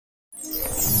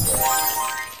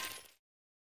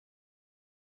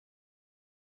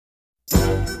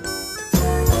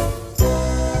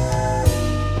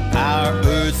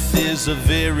is a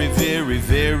very, very,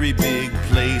 very big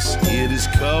place. It is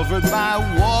covered by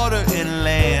water and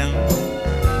land.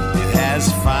 It has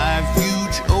 5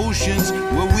 huge oceans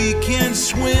where we can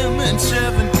swim, and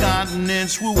 7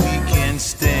 continents where we can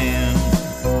stand.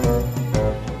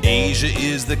 Asia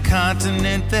is the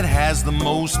continent that has the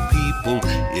most people.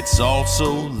 It's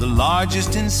also the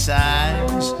largest in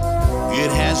size.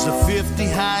 It has the 50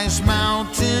 highest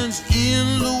mountains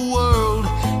in the world.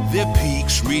 Their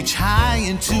peaks reach high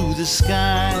into the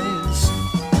skies.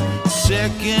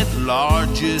 Second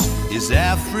largest is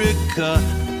Africa.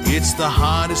 It's the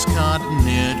hottest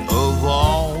continent of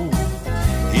all.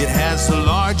 It has the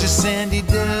largest sandy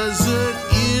desert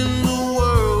in the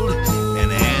world,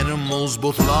 and animals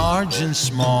both large and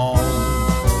small.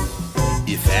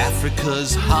 If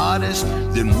Africa's hottest,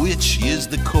 then which is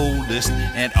the coldest?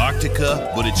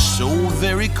 Antarctica, but it's so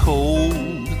very cold.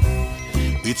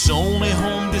 It's only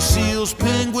home to seals,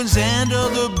 penguins, and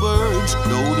other birds.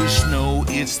 Though there's snow,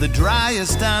 it's the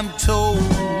driest, I'm told.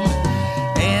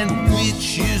 And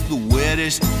which is the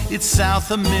wettest? It's South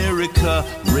America.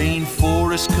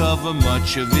 Rainforests cover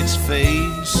much of its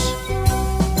face.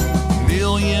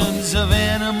 Millions of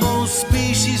animal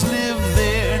species live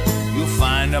there. You'll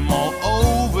find them all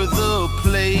over the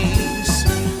place.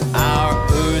 Our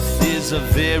Earth is a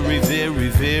very, very,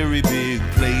 very big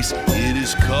place. It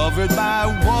is covered by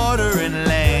water and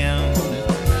land.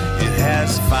 It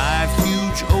has 5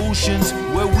 huge oceans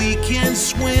where we can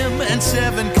swim, and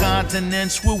 7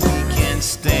 continents where we can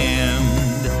stand.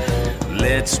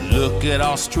 Let's look at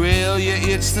Australia.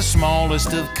 It's the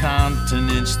smallest of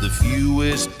continents. The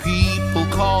fewest people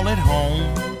call it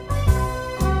home.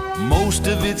 Most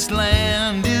of its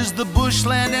land is the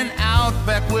bushland and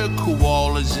outback where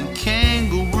koalas and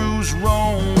kangaroos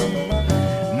roam.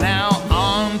 Now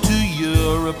on to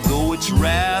Europe, though it's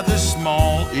rather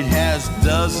small. It has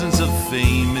dozens of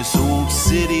famous old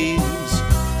cities.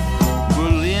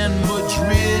 Berlin,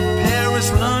 Madrid,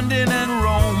 Paris, London, and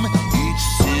Rome. Each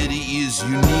city is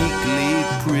uniquely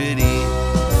pretty.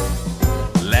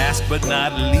 Last but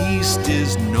not least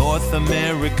is North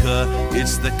America.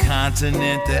 It's the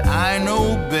continent that I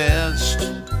know best.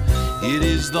 It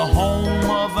is the home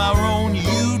of our own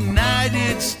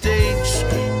United States,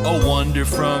 a wonder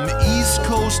from East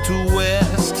Coast to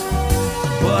West.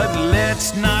 But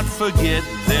let's not forget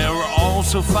there are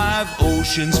also 5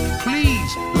 oceans.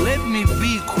 Please, let me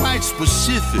be quite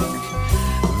specific.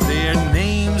 Their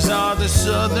names are the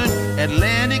Southern,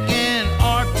 Atlantic, and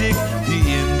Arctic, the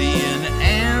Indian,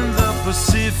 and the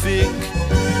Pacific.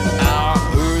 Our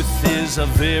Earth is a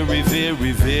very,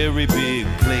 very, very big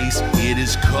place. It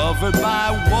is covered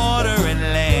by water and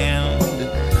land.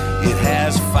 It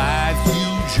has 5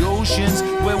 huge oceans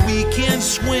where we can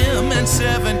swim, and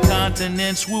 7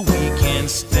 continents where we can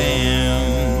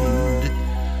stand.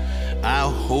 I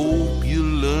hope you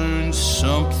learned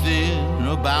something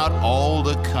about all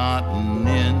the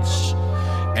continents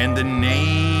and the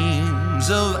names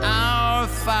of our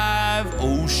 5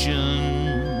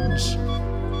 oceans.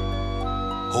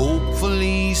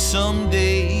 Hopefully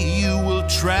someday you will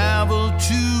travel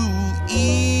to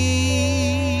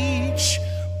each,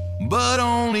 but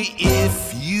only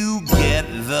if you get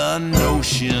the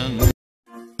notion.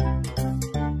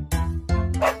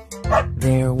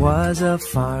 There was a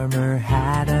farmer,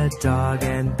 had a dog,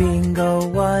 and Bingo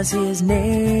was his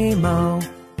name-o.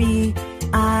 B-I-N-G-O,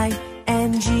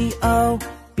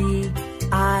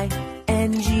 B-I-N-G-O,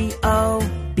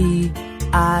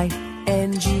 B-I-N-G-O,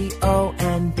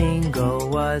 and Bingo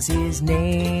was his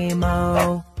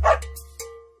name-o.